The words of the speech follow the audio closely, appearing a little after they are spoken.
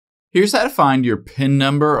Here's how to find your PIN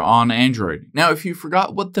number on Android. Now, if you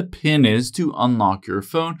forgot what the PIN is to unlock your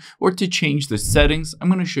phone or to change the settings, I'm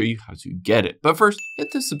going to show you how to get it. But first,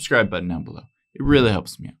 hit the subscribe button down below. It really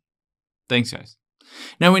helps me out. Thanks, guys.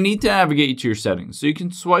 Now, we need to navigate to your settings. So you can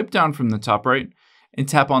swipe down from the top right and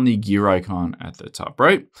tap on the gear icon at the top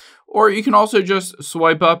right. Or you can also just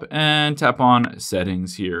swipe up and tap on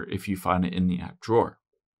settings here if you find it in the app drawer.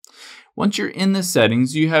 Once you're in the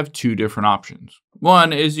settings, you have two different options.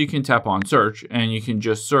 One is you can tap on search and you can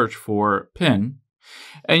just search for PIN.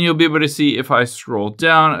 And you'll be able to see, if I scroll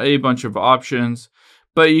down, a bunch of options.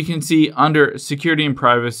 But you can see under security and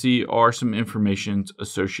privacy are some information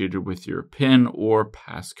associated with your PIN or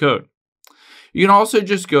passcode. You can also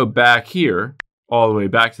just go back here, all the way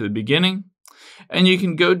back to the beginning. And you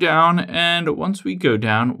can go down, and once we go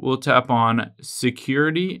down, we'll tap on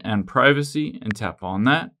security and privacy and tap on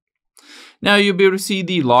that. Now you'll be able to see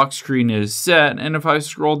the lock screen is set, and if I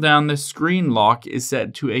scroll down, the screen lock is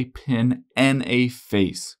set to a PIN and a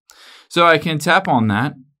face. So I can tap on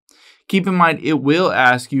that. Keep in mind, it will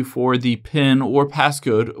ask you for the PIN or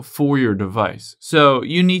passcode for your device. So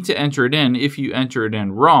you need to enter it in. If you enter it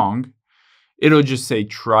in wrong, it'll just say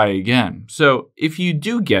try again. So if you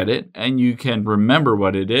do get it and you can remember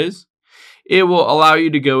what it is, it will allow you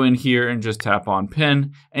to go in here and just tap on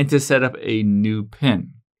PIN and to set up a new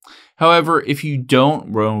PIN. However, if you don't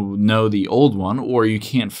know the old one or you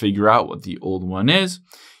can't figure out what the old one is,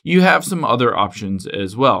 you have some other options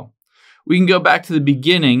as well. We can go back to the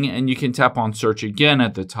beginning and you can tap on search again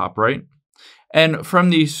at the top right. And from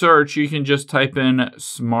the search, you can just type in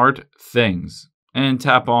smart things and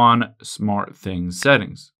tap on smart things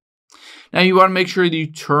settings. Now you want to make sure that you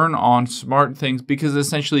turn on smart things because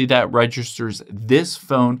essentially that registers this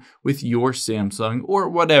phone with your Samsung or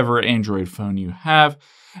whatever Android phone you have.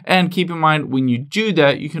 And keep in mind, when you do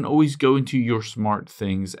that, you can always go into your smart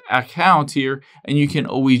things account here and you can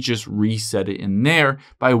always just reset it in there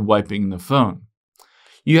by wiping the phone.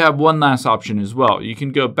 You have one last option as well. You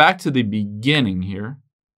can go back to the beginning here.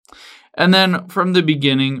 And then from the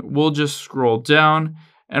beginning, we'll just scroll down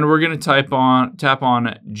and we're going to tap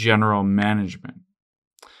on General Management.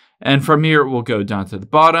 And from here, we'll go down to the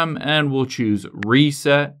bottom and we'll choose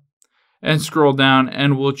Reset and scroll down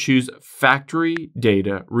and we'll choose Factory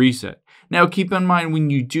Data Reset. Now keep in mind, when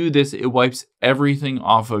you do this, it wipes everything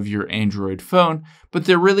off of your Android phone, but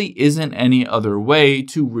there really isn't any other way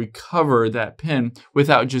to recover that PIN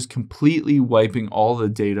without just completely wiping all the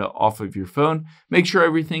data off of your phone. Make sure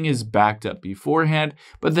everything is backed up beforehand,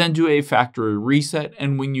 but then do a factory reset.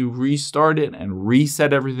 And when you restart it and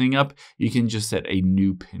reset everything up, you can just set a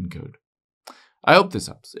new PIN code. I hope this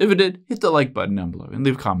helps. If it did, hit the like button down below and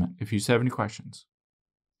leave a comment if you have any questions.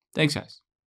 Thanks, guys.